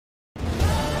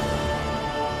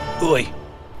Oi,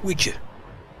 Witcha.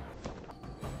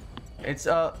 It's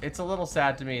a little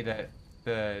sad to me that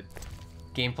the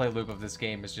gameplay loop of this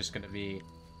game is just going to be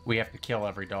we have to kill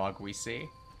every dog we see,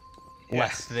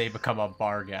 lest they become a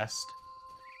bar guest.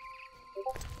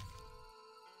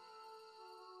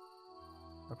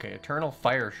 Okay, Eternal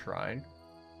Fire Shrine.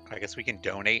 I guess we can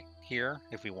donate here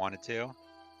if we wanted to.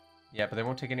 Yeah, but they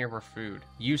won't take any of our food.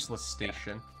 Useless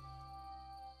station.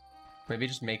 Maybe it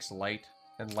just makes light,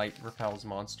 and light repels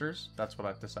monsters. That's what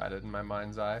I've decided in my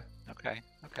mind's eye. Okay,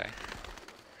 okay.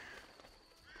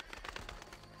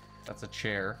 That's a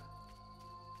chair.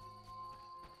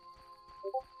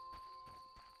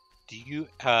 Do you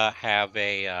have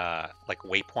a like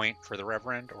waypoint for the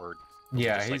Reverend, or?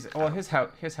 Yeah, he's well. His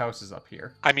house is up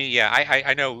here. I mean, yeah,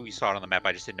 I know we saw it on the map.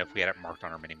 I just didn't know if we had it marked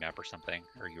on our mini map or something,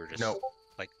 or you were just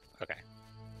like, okay.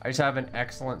 I just have an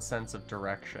excellent sense of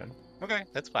direction. Okay,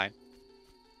 that's fine.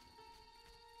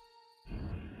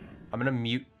 I'm gonna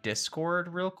mute Discord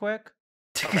real quick.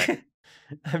 Okay.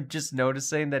 I'm just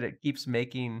noticing that it keeps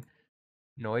making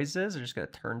noises. I'm just gonna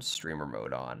turn streamer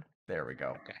mode on. There we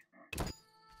go. Okay.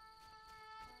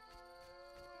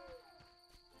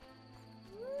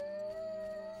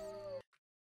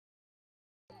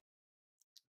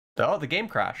 Oh, the game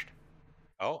crashed.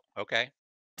 Oh, okay.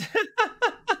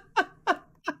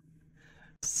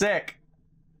 Sick.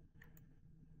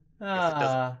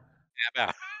 Tab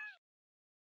out.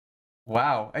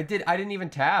 Wow, I didn't even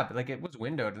tab. Like, it was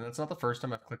windowed, and that's not the first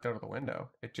time I've clicked out of the window.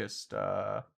 It just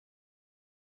Right,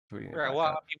 well,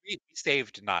 I mean, we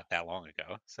saved not that long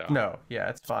ago, so. No, yeah,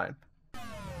 it's fine.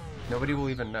 Nobody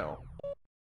will even know.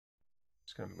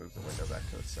 Just gonna move the window back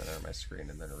to the center of my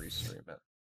screen and then restream it.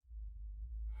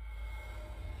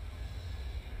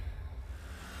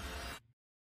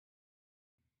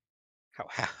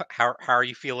 How are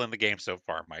you feeling the game so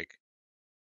far, Mike?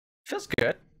 Feels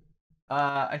good.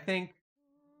 I think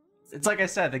it's like I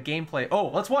said, the gameplay. Oh,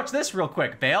 let's watch this real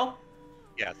quick, Bale.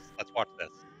 Yes, let's watch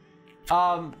this.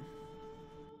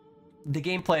 The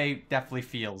gameplay definitely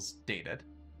feels dated.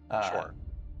 Sure.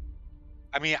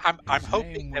 I mean, I'm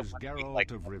hoping that when we like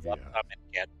Geralt of level up Rivia. them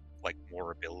and get like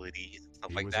more abilities and stuff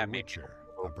He like was that, a maybe Witcher,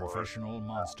 we'll a go for professional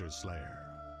monster slayer.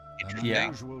 An Interesting. Yeah.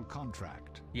 unusual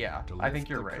contract Yeah, to I lift think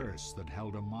you're the right. curse that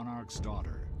held a monarch's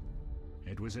daughter.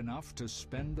 It was enough to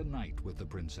spend the night with the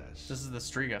princess. This is the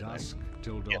Striga dusk thing.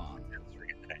 till Yes, dawn. that's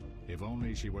really good. If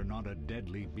only she were not a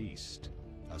deadly beast,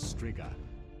 a striga.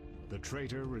 The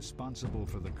traitor responsible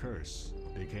for the curse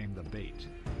became the bait.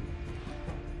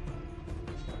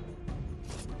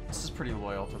 This is pretty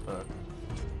loyal to the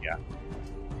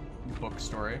book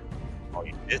story. Oh,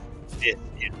 this is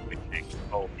witching.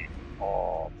 Oh,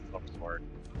 of some sort.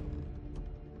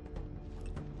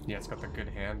 Yeah, it's got the good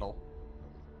handle.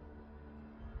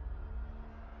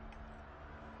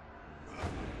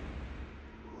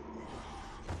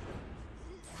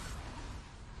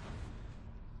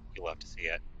 You'll have to see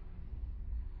it.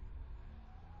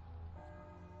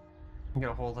 We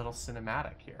got a whole little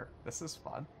cinematic here. This is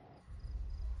fun.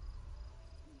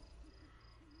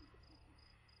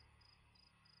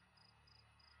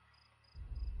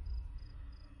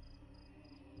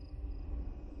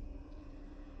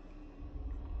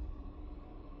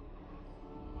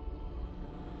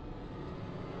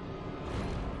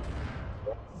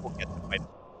 We'll get the fight.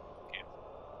 Okay.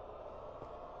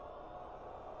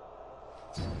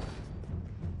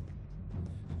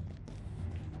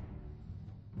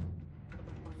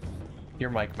 Your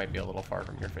mic might be a little far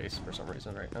from your face for some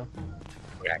reason right now.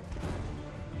 Okay.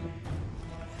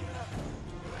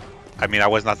 I mean, I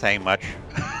was not saying much,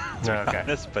 to be Okay.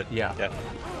 honest, but Yeah. yeah.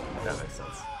 That makes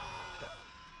sense.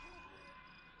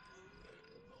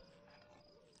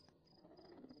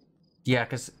 Yeah,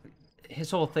 because his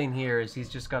whole thing here is he's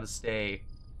just got to stay.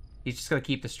 He's just got to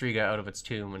keep the Striga out of its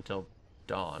tomb until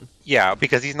dawn. Yeah,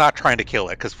 because he's not trying to kill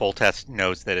it, because Foltest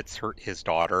knows that it's his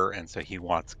daughter, and so he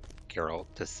wants Geralt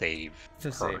to save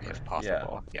her if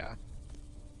possible. Yeah.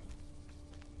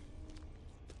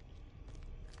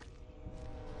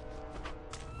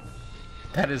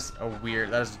 That is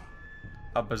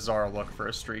a bizarre look for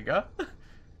a Striga.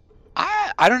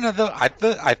 I don't know though.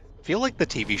 I feel like the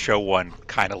TV show one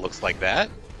kind of looks like that.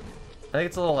 I think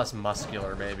it's a little less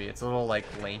muscular, maybe. It's a little, like,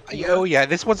 lanky. Oh yeah,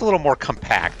 this one's a little more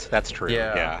compact. That's true.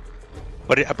 Yeah. Yeah.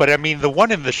 But I mean, the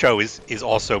one in the show is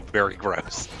also very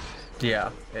gross.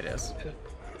 Yeah, it is.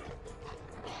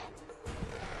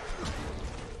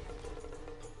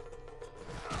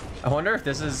 I wonder if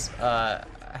this is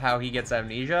how he gets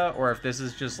amnesia, or if this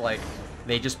is just like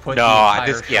they just put. No,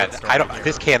 the this entire short I story don't. here.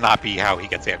 This cannot be how he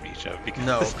gets amnesia because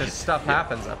No, because stuff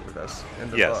happens after this in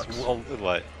the yes, books.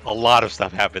 well, a lot of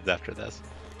stuff happens after this.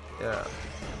 Yeah.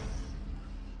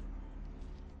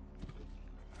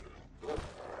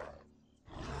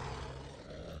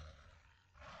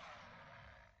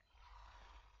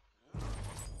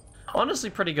 Honestly,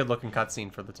 pretty good looking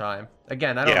cutscene for the time.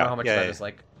 Again, I don't know how much of that is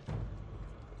like.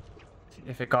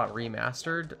 If it got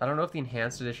remastered, I don't know if the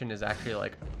enhanced edition is actually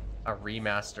like a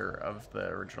remaster of the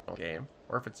original game,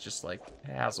 or if it's just like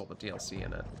it has all the DLC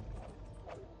in it.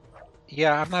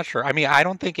 Yeah, I'm not sure. I mean, I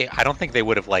don't think they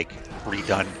would have like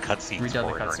redone cutscenes Redone for the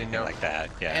it or cutscene, anything no. like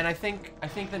that. Yeah. And I think the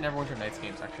Neverwinter Nights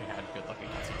games actually had good looking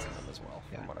cutscenes in them as well,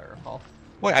 from what I recall.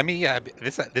 Well, I mean, yeah,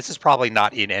 this is probably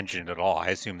not in engine at all. I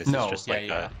assume this is just like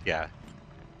yeah.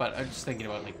 But I'm just thinking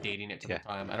about like dating it to the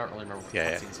time. I don't really remember what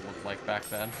cutscenes looked like back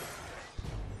then.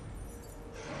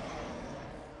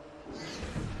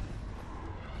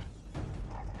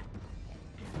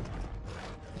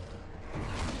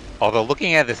 Although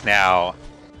looking at this now,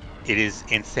 it is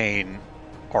insane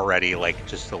already. Like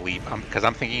just the leap, because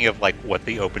I'm thinking of like what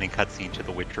the opening cutscene to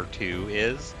The Witcher 2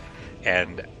 is,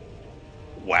 and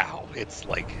wow, it's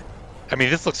like, I mean,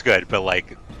 this looks good, but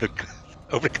like the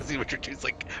opening cutscene to Witcher 2 is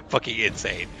like fucking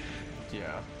insane.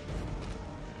 Yeah,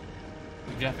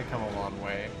 we've definitely come a long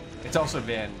way. It's also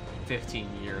been 15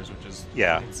 years, which is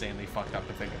insanely fucked up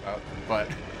to think about, but.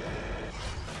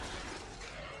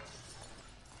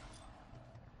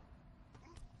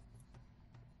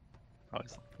 Oh,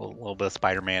 it's a little bit of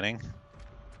Spider-Manning.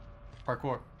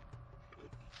 Parkour.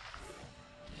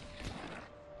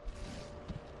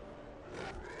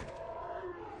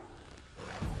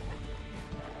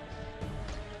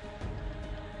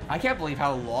 I can't believe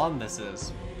how long this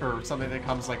is for something that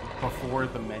comes like before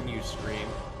the menu screen.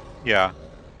 Yeah.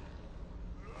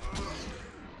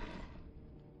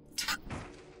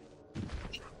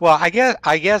 Well, I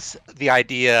guess the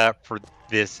idea for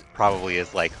this probably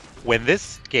is like, when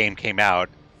this game came out,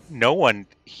 no one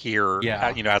here,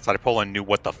 outside of Poland, knew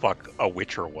what the fuck a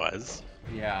Witcher was.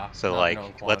 Yeah. So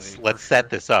like, let's set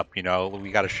this up. You know,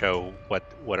 we got to show what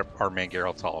our main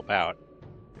Geralt's all about.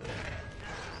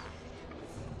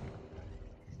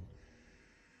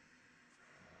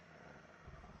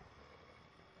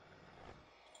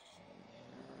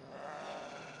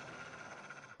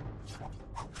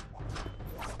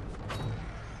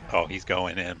 Oh, he's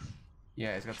going in.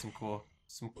 Yeah, he's got some cool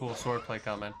swordplay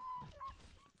coming.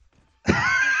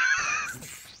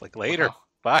 It's like later. Wow.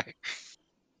 Bye.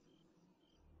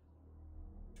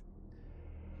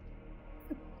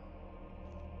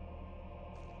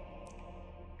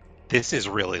 This is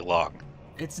really long.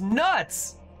 It's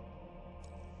nuts.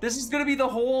 This is gonna be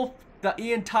the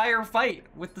entire fight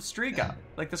with the Striga.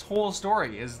 Like this whole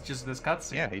story is just this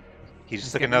cutscene. Yeah, he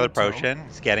just took another potion.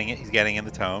 He's getting it. He's getting in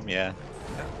the tome. Yeah.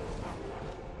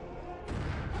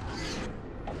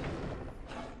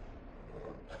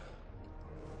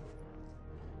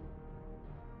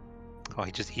 Oh,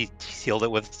 he sealed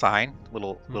it with a sign.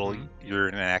 Little you're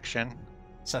in action.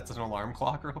 Sets an alarm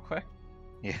clock real quick.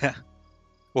 Yeah.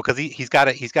 Well, because he's got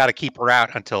to keep her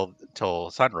out until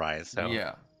sunrise. So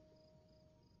yeah.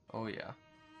 Oh yeah.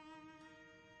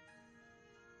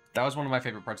 That was one of my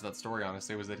favorite parts of that story,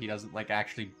 honestly, was that he doesn't like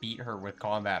actually beat her with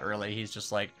combat early. He's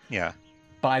just like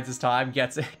bides his time,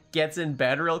 gets in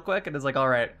bed real quick, and is like, all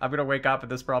right, I'm gonna wake up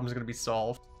and this problem's gonna be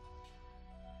solved.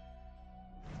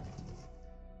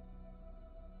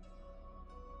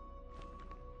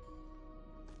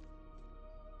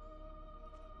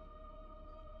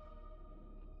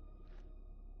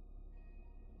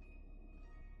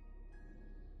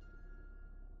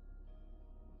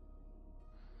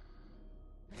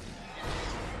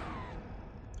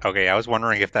 Okay, I was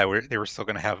wondering if they were still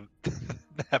going to have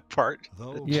that part.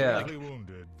 Yeah.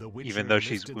 Wounded, even though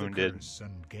she's wounded.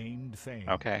 And gained fame.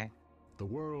 Okay. The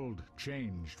world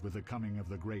changed with the coming of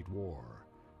the Great War.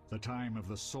 The time of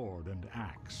the sword and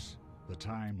axe. The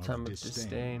time of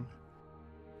disdain.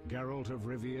 Geralt of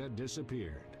Rivia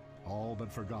disappeared, all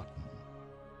but forgotten.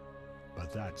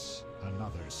 But that's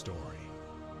another story.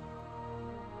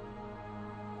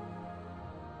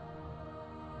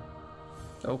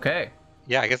 Okay.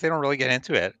 Yeah, I guess they don't really get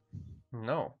into it.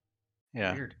 No.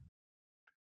 Yeah. Weird.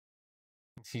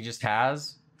 He just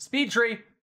has speed tree.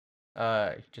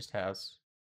 He just has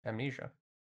amnesia.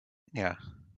 Yeah.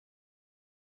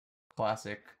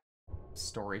 Classic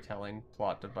storytelling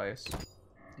plot device.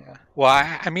 Yeah. Well,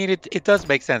 I mean, it does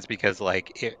make sense because,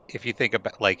 like, if you think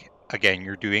about, like, again,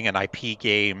 you're doing an IP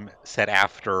game set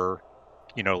after,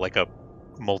 like a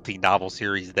multi-novel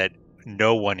series that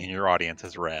no one in your audience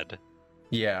has read.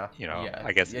 Yeah.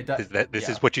 I guess this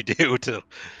is what you do to.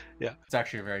 Yeah. It's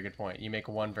actually a very good point. You make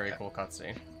one very cool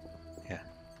cutscene. Yeah.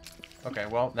 Okay.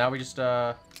 Well, now we just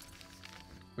run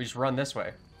this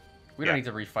way. We don't need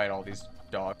to refight all these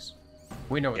dogs.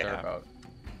 We know what they're about.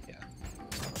 Yeah.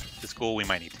 The school we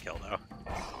might need to kill though.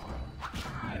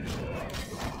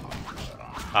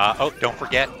 Oh, don't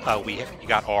forget, you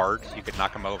got Ard. You could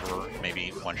knock him over, maybe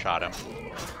one-shot him.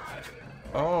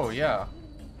 Oh, yeah.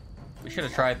 We should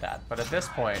have tried that, but at this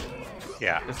point,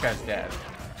 yeah, this guy's dead.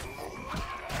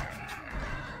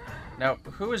 Now,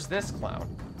 who is this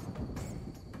clown?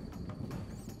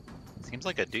 Seems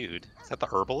like a dude. Is that the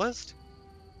herbalist?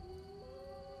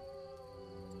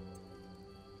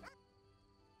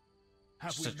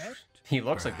 Have we met? He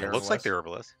looks like the herbalist. Looks like the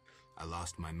herbalist. I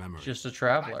lost my memory. Just a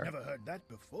traveler. I've never heard that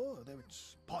before, though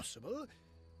it's possible.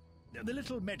 The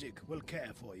little medic will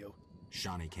care for you.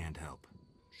 Shawnee can't help.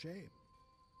 Shame.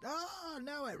 Ah,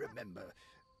 now I remember.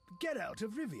 Geralt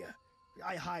of Rivia.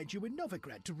 I hired you in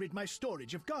Novigrad to rid my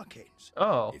storage of Garcanes.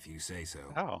 Oh. If you say so.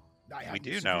 Oh, I we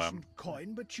do know him.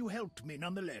 Coin, but you helped me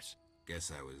nonetheless.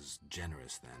 Guess I was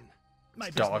generous then. My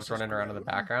Dog's running around in the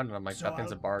background, and I'm like, so that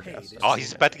thing's a I'll bar pay guest. this. Oh,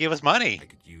 he's about to give us money. I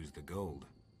could use the gold.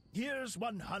 Here's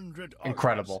 100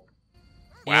 Incredible.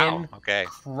 Wow. Okay.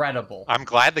 Incredible. I'm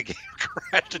glad the game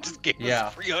crashed. It just gave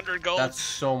us 300 gold. That's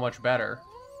so much better.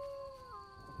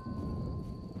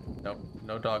 Nope.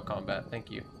 No dog combat. Thank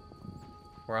you.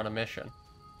 We're on a mission.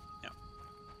 Yeah.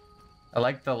 I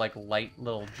like the light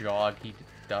little jog he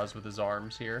does with his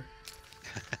arms here.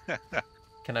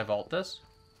 Can I vault this?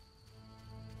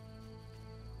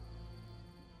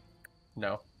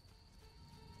 No.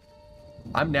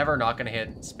 I'm never not gonna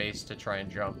hit space to try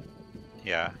and jump.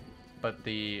 Yeah. But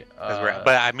the but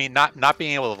I mean, not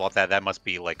being able to vault that must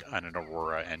be like an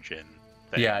Aurora engine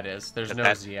thing. Yeah, it is. There's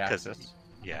no Z-axis.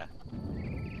 Yeah.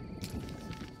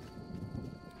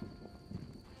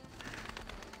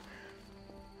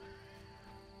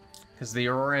 Because the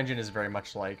Aurora engine is very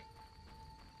much like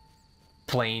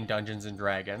plain Dungeons and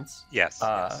Dragons. Yes.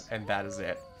 Yes. And that is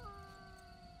it.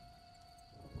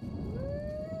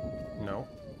 No.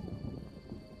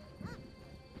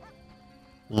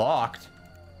 Locked.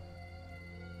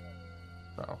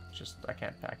 Oh, just I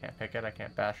can't pick it. I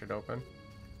can't bash it open.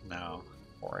 No.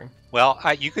 Boring. Well,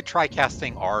 you could try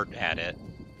casting Ard at it,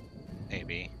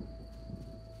 maybe.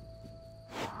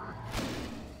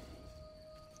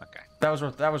 Okay. That was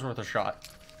worth a shot.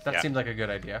 That seemed like a good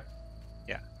idea.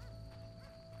 Yeah.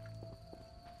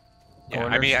 Yeah.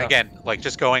 I mean, again, like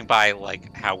just going by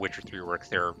like how Witcher 3 works,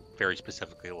 there are very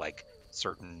specifically like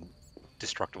certain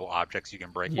destructible objects you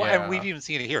can break. Yeah. Well, and we've even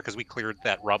seen it here because we cleared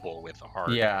that rubble with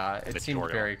Ard. Yeah, it seemed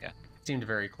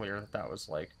very clear that that was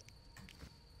like.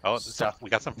 Oh, stuff.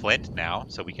 We got some flint now,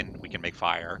 so we can make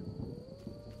fire.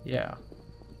 Yeah.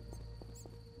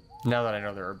 Now that I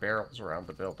know there are barrels around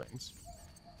the buildings.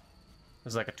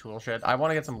 There's like a tool shed. I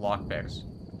want to get some lockpicks.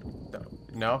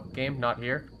 No? Game? Not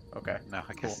here? Okay. No,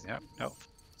 I guess. Cool. No.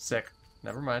 Sick.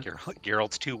 Never mind.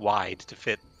 Geralt's too wide to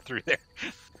fit through there.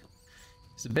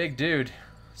 He's a big dude.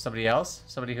 Somebody else?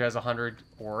 Somebody who has 100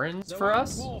 orens for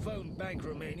us? Nope.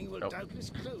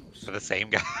 For the same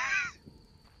guy.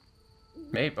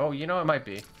 Maybe. Oh, you know, it might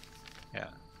be. Yeah.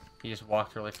 He just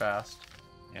walked really fast.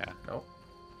 Yeah. Nope.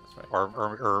 That's right.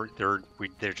 Or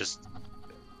they're just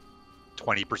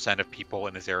 20% of people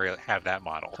in this area have that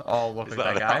model. Oh, look at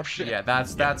that guy. Option? Yeah,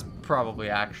 that's probably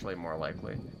actually more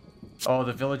likely. Oh,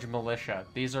 the village militia.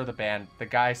 These are the The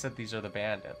guy said these are the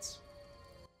bandits.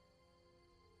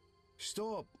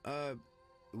 Stop.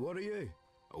 What are you?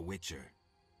 A Witcher.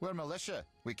 We're militia.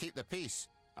 We keep the peace.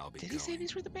 Did he say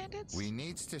these were the bandits? We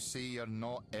need to see you're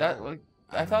not ill.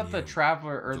 I thought the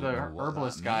traveler or the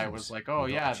herbalist guy was like, oh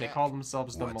yeah, they call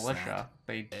themselves the militia.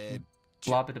 They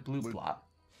blop it a blue blop.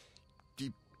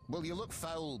 Well, you look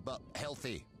foul but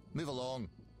healthy. Move along.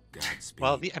 Godspeed.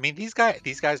 Well, I mean, these guys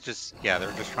just they're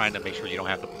just trying to make sure you don't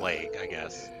have the plague, I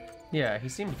guess. Yeah, he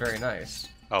seemed very nice.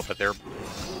 Oh, but they're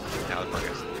now the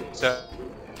focus. So,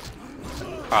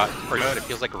 for you, it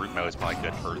feels like a root mow is probably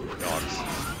good for dogs.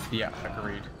 Yeah,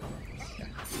 agreed. Yeah.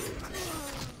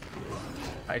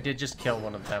 I did just kill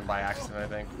one of them by accident, I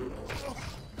think.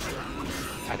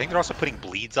 I think they're also putting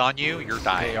bleeds on you. You're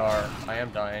dying. They are. I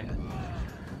am dying.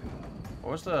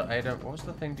 What was the item? What was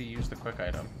the thing to use the quick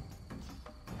item?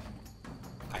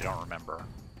 I don't remember.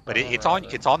 But it's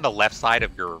on the left side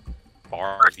of your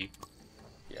bar. If you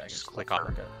just click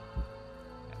on it.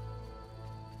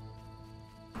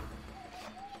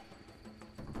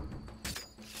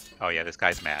 Oh yeah, this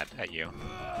guy's mad at you.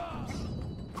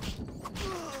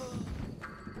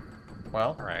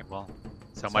 Well. All right. Well,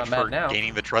 so much for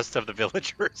gaining the trust of the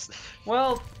villagers.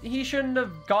 Well, he shouldn't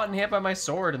have gotten hit by my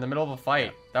sword in the middle of a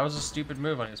fight. That was a stupid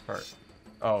move on his part.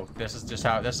 Oh, this is just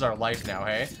how this is our life now,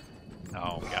 hey?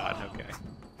 Oh God. Okay.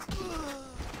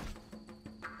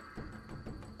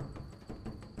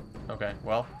 Okay.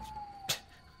 Well.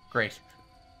 Great.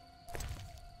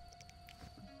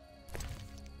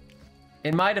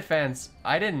 In my defense,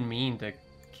 I didn't mean to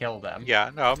kill them.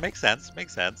 Yeah, no, makes sense.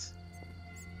 Makes sense.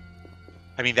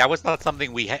 I mean, that was not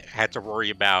something we had to worry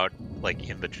about, like,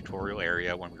 in the tutorial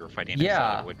area when we were fighting against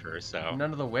other Witchers, so...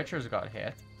 None of the Witchers got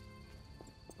hit.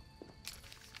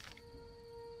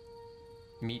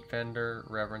 Meat vendor,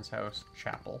 Reverend's house,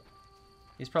 chapel.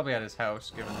 He's probably at his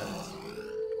house, given that it's...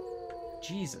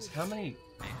 Jesus, how many...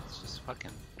 Man, it's just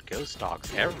fucking ghost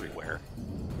dogs everywhere.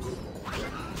 Alright,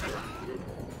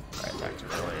 back to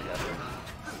early again.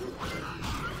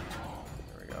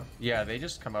 There we go. Yeah, they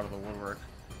just come out of the woodwork.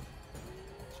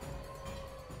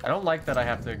 I don't like that I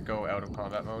have to go out of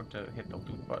combat mode to hit the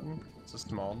loot button. It's a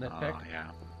small nitpick. Oh,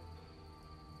 yeah.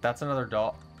 That's another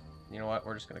dog. You know what?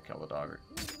 We're just gonna kill the dog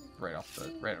right out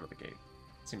of the gate.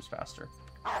 Seems faster.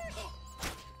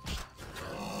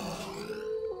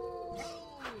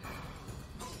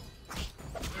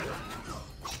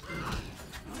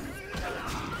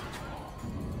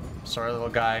 Sorry, little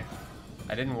guy.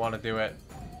 I didn't want to do it.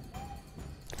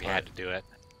 We had to do it.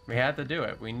 We had to do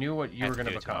it. We knew what you were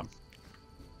gonna become.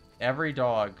 Every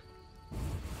dog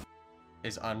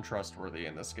is untrustworthy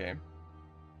in this game.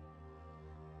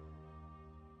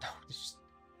 Just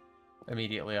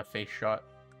immediately a face shot.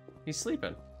 He's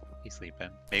sleeping. He's sleeping.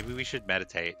 Maybe we should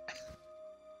meditate.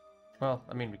 Well,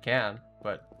 I mean, we can,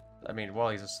 but, I mean, while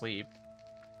he's asleep.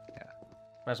 Yeah.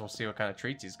 Might as well see what kind of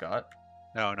treats he's got.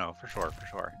 No, for sure, for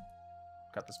sure.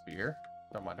 Got this beer.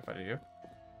 Don't mind if I do.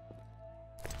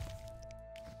 I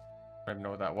don't even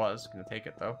know what that was. Gonna take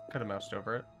it, though. Could have moused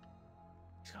over it.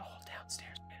 He's gonna hold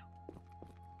downstairs,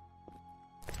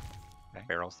 Bale. Okay,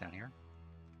 barrels down here.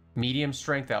 Medium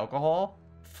strength alcohol?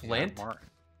 Flint?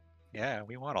 Yeah,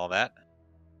 we want all that.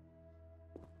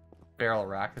 Barrel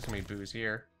rack. There's gonna be booze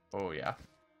here. Oh, yeah.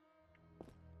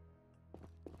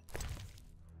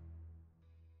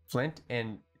 Flint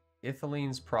and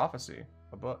Ithaline's Prophecy.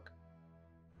 A book.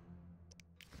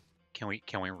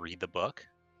 Can we read the book?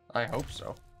 I hope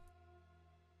so.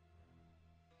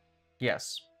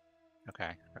 Yes.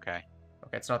 Okay. Okay,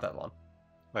 it's not that long.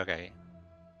 Okay.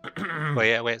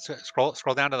 wait. So scroll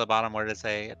down to the bottom. What did it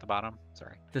say at the bottom?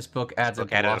 Sorry. This book adds a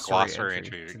glossary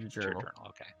entry to the journal.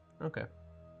 Okay.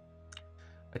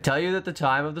 I tell you that the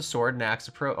time of the sword and axe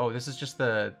approach. Oh, this is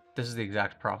the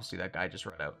exact prophecy that guy just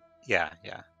read out. Yeah.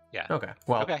 Okay.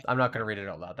 Well, I'm not gonna read it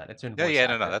out loud then. It's in voice Yeah.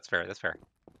 actor. No. That's fair.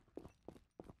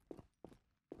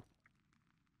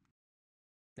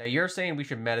 Now you're saying we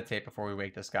should meditate before we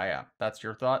wake this guy up. That's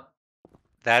your thought?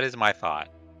 That is my thought.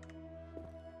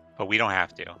 But we don't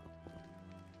have to.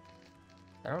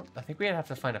 I think we have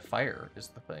to find a fire is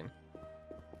the thing.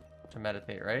 To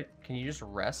meditate, right? Can you just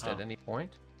rest at any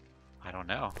point? I don't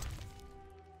know.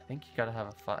 I think you gotta have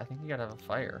a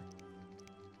fire.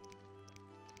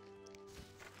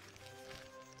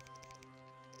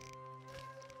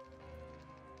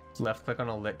 Left click on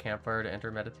a lit campfire to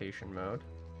enter meditation mode.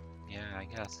 Yeah, I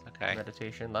guess. Okay.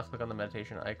 Meditation. Left click on the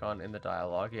meditation icon in the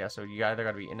dialogue. Yeah, so you either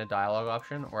gotta be in a dialogue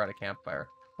option or at a campfire.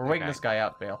 We're waking this guy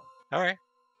up, Bale. Alright.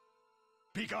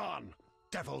 Begone,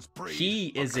 devil's breed. He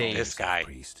is this guy.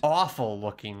 Awful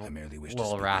looking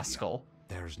little rascal.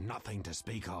 There's nothing to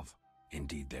speak of.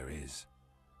 Indeed there is.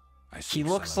 He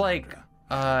looks like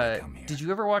did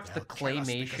you ever watch the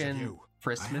claymation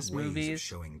Christmas movies?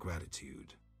 Showing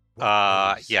gratitude.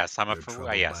 Yes,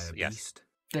 yes.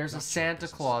 There's a Santa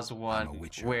Claus one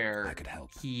where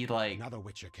he Another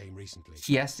Witcher came recently.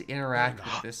 he has to interact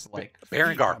with this like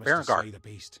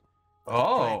Berengar.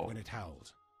 Oh, When it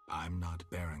howled. I'm not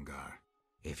Berengar.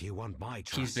 If you want my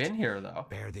trust, he's been here though.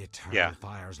 bear the eternal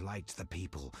fire's light to the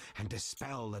people and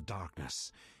dispel the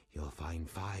darkness. You'll find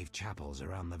 5 chapels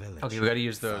around the village. Okay, we gotta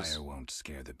use those. Fire won't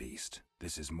scare the beast.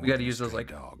 This is more We gotta than a use those stray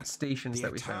like dog. stations The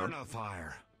that we found. eternal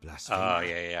fire, blasphemer. Oh,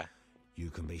 yeah. You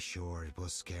can be sure it will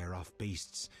scare off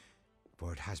beasts,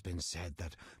 for it has been said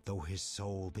that though his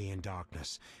soul be in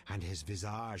darkness and his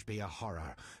visage be a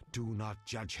horror, do not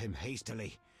judge him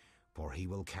hastily, for he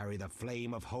will carry the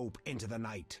flame of hope into the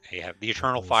night. Yeah, the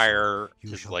eternal fire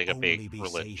You is shall like a only big be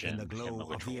religion safe in the glow of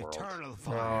Witcher the world. eternal Oh,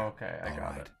 fire. okay, I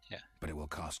got it. Yeah. But it will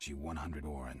cost you 100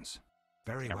 warrens.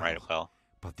 Very Yeah, well. right, well.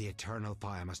 But the eternal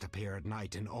fire must appear at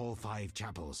night in all 5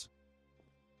 chapels.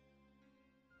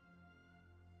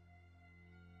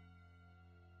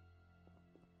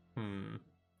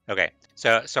 Okay,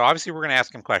 so obviously we're gonna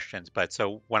ask him questions, but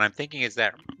so what I'm thinking is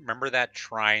that remember that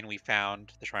shrine we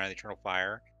found, the shrine of the eternal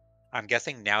fire? I'm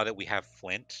guessing now that we have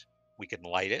flint, we can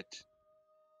light it,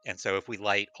 and so if we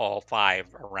light all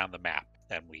 5 around the map,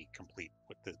 then we complete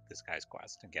with this guy's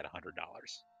quest and get $100.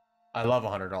 I love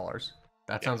 $100.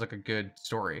 That sounds like a good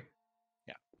story.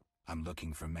 Yeah. I'm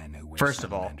looking for men who wear First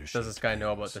of all, salamander does this guy shaped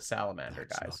know about wings. the salamander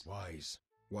That's guys? not wise.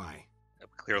 Why?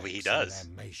 Clearly he does.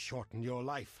 Them may shorten your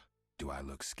life. Do I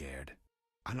look scared?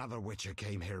 Another Witcher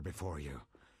came here before you.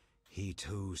 He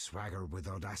too swaggered with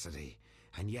audacity,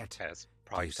 and yet... Yes,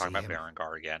 probably talking about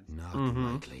Berengar again. Not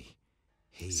likely.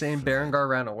 Saying Berengar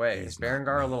ran away. Is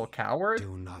Berengar a little coward?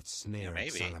 Do not sneer at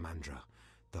Salamandra.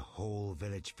 The whole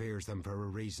village fears them for a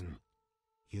reason.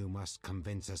 You must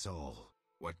convince us all.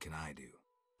 What can I do?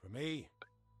 For me,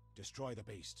 destroy the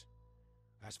beast.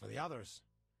 As for the others...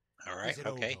 All right,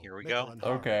 okay, here we go.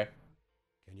 Okay.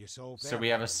 Can you solve so we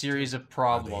have a series of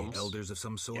problems elders of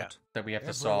some sort that we have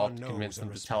to solve to convince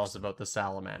them to tell us about the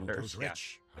salamanders. Yeah.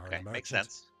 Okay, makes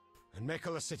sense. And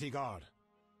Mickle a city guard.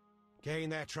 Gain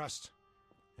their trust,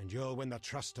 and you'll win the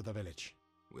trust of the village.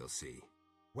 We'll see.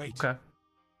 Wait. Okay.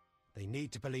 They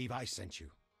need to believe I sent you.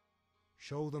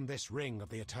 Show them this ring of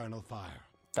the eternal fire.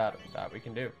 That we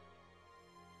can do.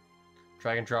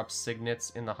 Drag and drop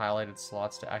signets in the highlighted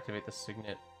slots to activate the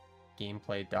signet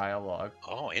gameplay dialogue.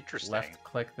 Oh, interesting. Left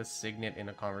click the signet in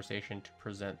a conversation to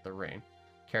present the ring.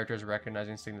 Characters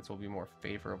recognizing signets will be more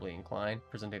favorably inclined.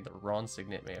 Presenting the wrong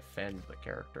signet may offend the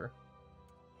character.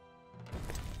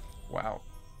 Wow.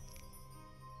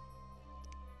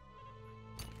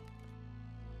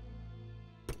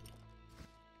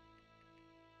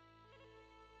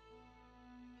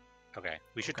 Okay,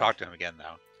 we should talk to him again,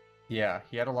 though. Yeah,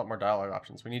 he had a lot more dialogue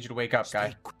options. We need you to wake up,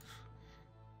 guy.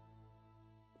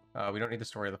 We don't need the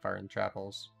story of the fire in the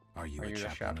chapels. Are you a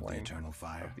chaplain of the eternal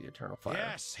fire? Of the eternal fire.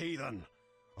 Yes, heathen.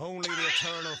 Only the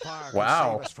eternal fire wow.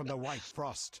 can save us from the white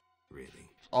frost. Really?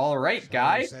 All right,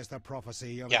 guy. Says the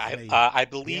prophecy of I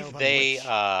believe they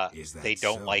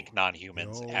don't like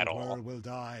non-humans at all. The world will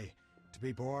die to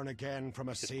be born again from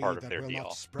a seed part of that their will deal.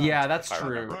 not sprout. Yeah, that's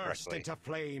true. Burst into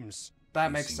flames.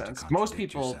 That makes sense. Most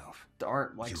people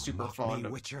aren't like super fond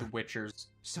of the Witcher's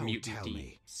So mutant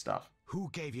stuff. Who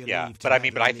gave you yeah, leave to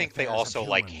but I think they affairs of also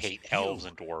like humans? hate You, elves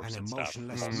and dwarves an and stuff.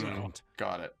 emotionless mutant.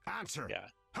 Got it. Answer. Yeah.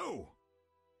 Who?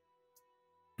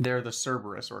 They're the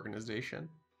Cerberus organization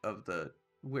of the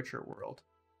Witcher world.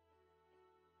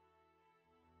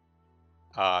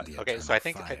 Okay, so I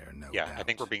think fire, no I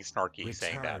think we're being snarky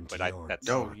saying that, but that's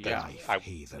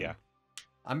yeah.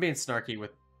 I'm being snarky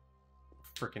with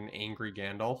freaking angry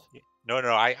Gandalf. No,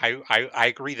 I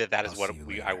agree that is what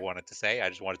I wanted to say. I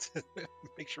just wanted to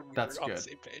make sure we were on the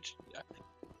same page.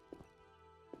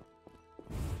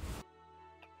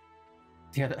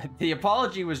 Yeah, the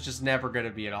apology was just never going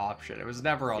to be an option. It was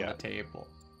never on the table.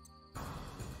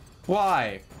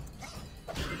 Why?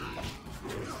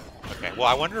 Okay, well,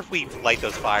 I wonder if we light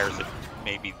those fires, if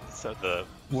maybe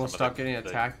we'll stop getting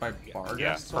attacked by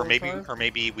Barghest. Yeah, or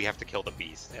maybe we have to kill the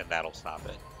beast, and that'll stop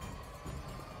it.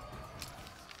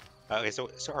 Okay, so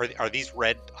are these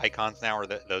red icons now, or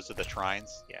those are the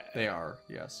shrines? Yeah. They are,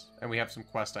 yes. And we have some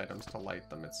quest items to light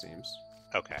them, it seems.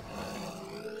 Okay.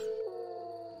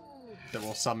 That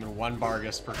will summon one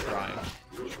Barghest per shrine.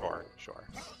 Sure.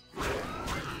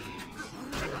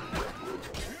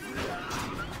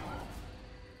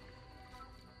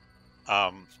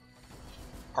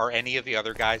 Are any of the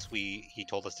other guys he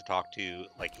told us to talk to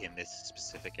like in this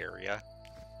specific area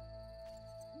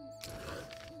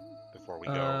before we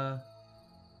go?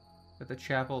 At the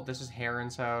chapel, this is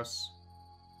Heron's house,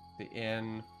 the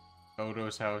inn,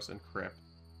 Odo's house, and Crypt.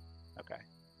 Okay.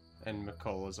 And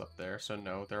Mikola's up there, so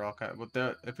no, they're all kind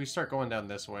of... if we start going down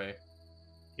this way,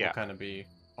 we'll kind of be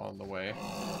on the way.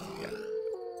 Yeah.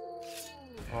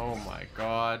 Oh my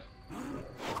god.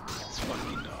 These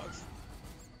fucking dogs.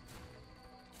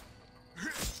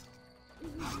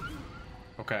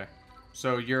 Okay.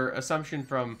 So your assumption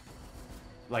from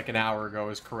like an hour ago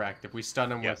is correct. If we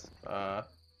stun him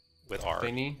with our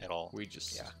thingy, we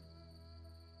just... Yeah.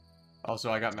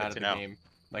 Also, I got mad at the game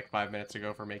like 5 minutes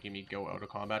ago for making me go out of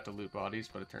combat to loot bodies,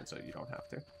 but it turns out you don't have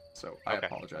to. So I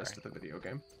apologize to the video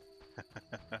game.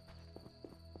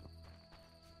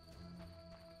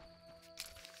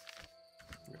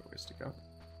 We got ways to go.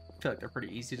 I feel like they're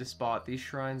pretty easy to spot, these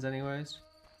shrines anyways.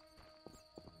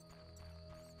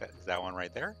 Is that one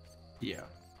right there? Yeah.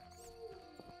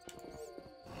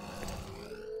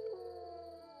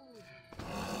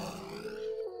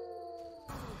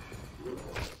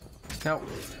 No.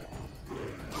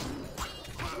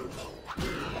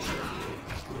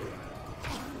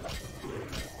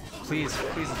 Please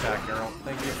attack, Geralt.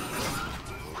 Thank you.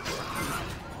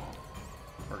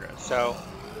 We're good. So,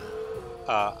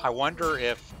 I wonder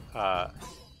if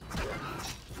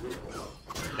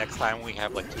next time we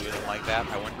have like two of them like that,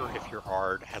 I wonder if your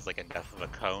Ard has like enough of a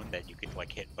cone that you could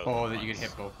like hit both. Oh, that you can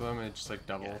hit both of them and just like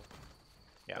double.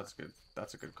 Yeah. That's good.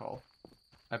 That's a good call.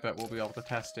 I bet we'll be able to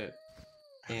test it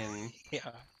in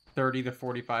 30 to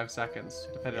 45 seconds,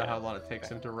 depending on how long it takes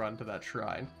him to run to that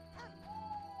shrine.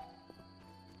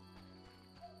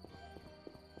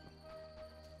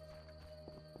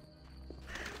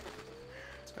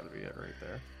 It's gotta be it right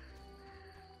there.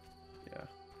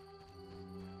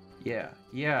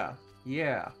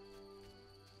 Yeah.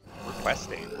 We're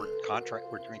questing.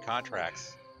 We're doing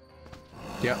contracts.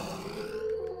 Yep.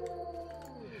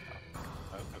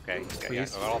 Okay. Yeah,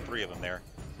 got all 3 of them there.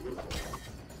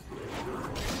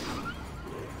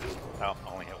 Oh,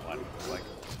 only hit one. Like.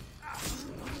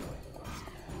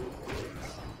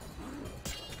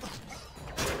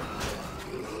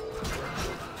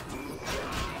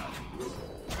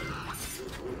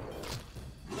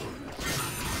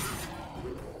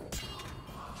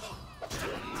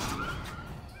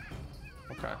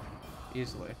 Okay.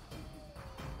 Easily.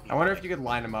 I wonder if you could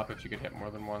line them up if you could hit more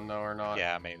than one though or not.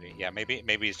 Yeah, maybe. Yeah, maybe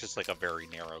it's just like a very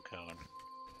narrow cone.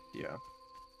 Yeah.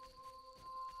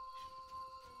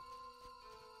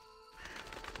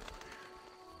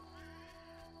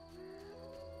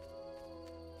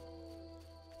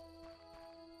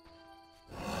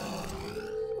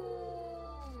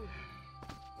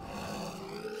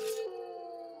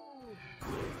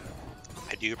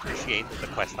 I do appreciate that the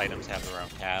quest items have their own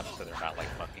tabs, so they're not like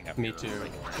fucking up. Me too.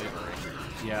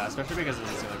 Yeah, especially because it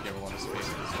doesn't seem like you have a lot of space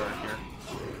at the start here.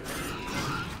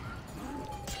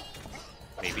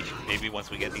 Maybe once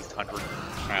we get these 100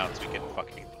 rounds, we can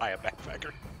fucking buy a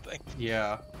backpacker thing.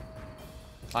 Yeah.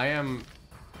 I am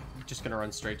just gonna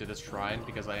run straight to this shrine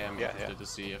because I am interested to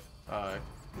see if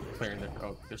clearing the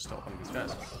there's still one of these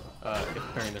guys. If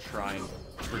clearing the shrine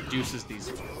reduces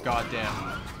these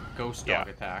goddamn ghost dog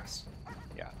attacks.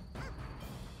 Yeah.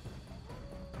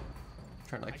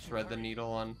 Trying to like thread the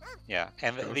needle on. Yeah,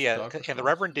 and the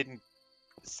Reverend didn't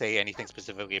say anything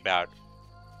specifically about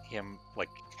him like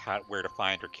where to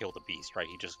find or kill the beast, right?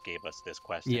 He just gave us this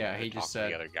quest. Yeah, he just said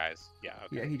the other guys. Yeah.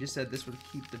 Okay. Yeah, he just said this would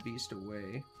keep the beast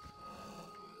away.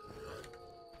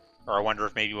 Or I wonder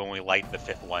if maybe when we light the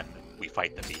 5th one, we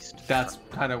fight the beast. That's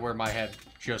kind of where my head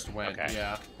just went. Okay.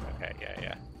 Yeah. Okay.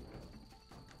 Yeah.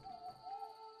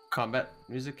 Combat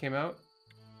music came out,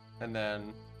 and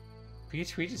then we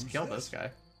just killed this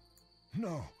guy.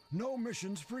 No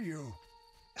missions for you.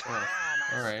 Oh,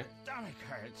 all right. Stomach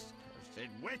hurts. Cursed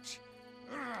witch.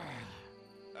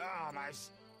 My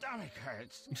stomach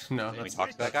hurts. No, Can we talk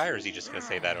to that guy, or is he just gonna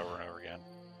say that over and over again?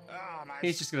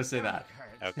 He's just gonna say that.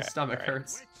 Okay. His stomach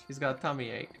hurts. He's got a tummy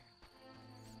ache.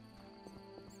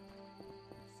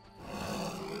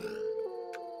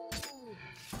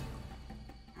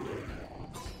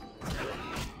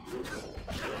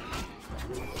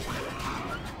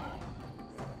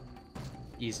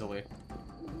 Easily.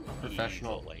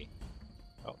 Professional. Easily.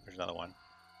 Oh, there's another one.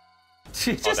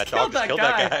 She just that killed dog just that killed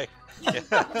guy. that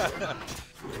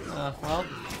guy.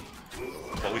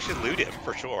 Well, we should loot him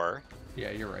for sure.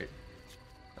 Yeah, you're right.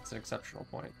 That's an exceptional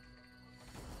point.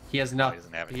 He has nothing. He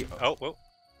doesn't have any. Oh, whoa.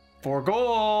 4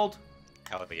 gold.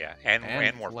 Hell yeah,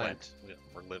 and more flint.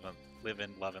 We're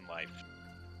living, loving life.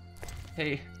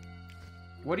 Hey,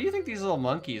 what do you think these little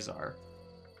monkeys are?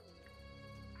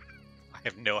 I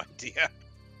have no idea.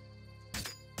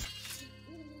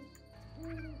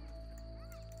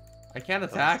 I can't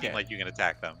attack it. Like you can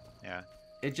attack them. Yeah.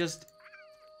 It just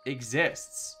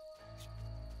exists.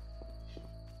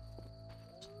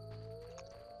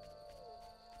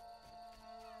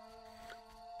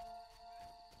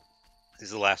 This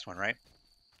is the last one, right?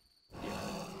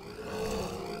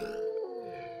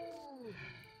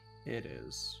 It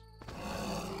is.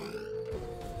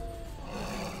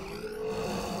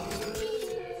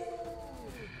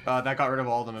 That got rid of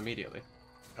all of them immediately.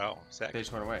 Oh, sick. They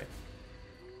just went away.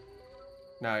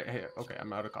 No, hey, okay,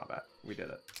 I'm out of combat. We did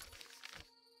it.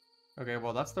 Okay,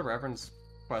 well, that's the Reverend's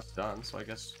quest done, so I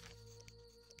guess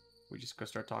we just go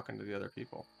start talking to the other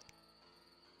people.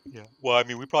 Yeah. Well, I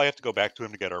mean, we probably have to go back to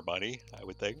him to get our money, I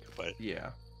would think, but...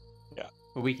 Yeah. Yeah.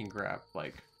 But we can grab,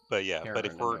 like... But yeah, but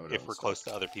if we're stuff. close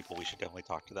to other people, we should definitely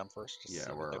talk to them first. Just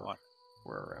see what they want.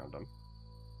 We're around them.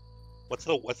 What's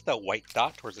that white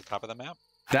dot towards the top of the map?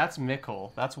 That's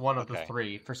Mikkel. That's one of the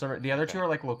 3. For some, the other 2 are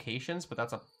like locations, but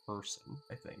that's a person.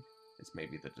 I think it's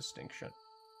maybe the distinction.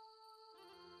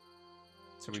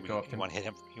 So we go up to. You want to hit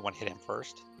him? You want to hit him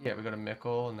first? Yeah, we go to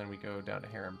Mikkel, and then we go down to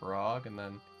Herrenbrog, and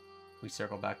then we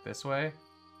circle back this way,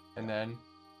 and then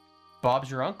Bob's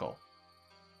your uncle.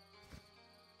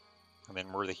 And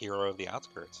then we're the hero of the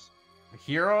outskirts. The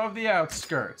hero of the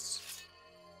outskirts.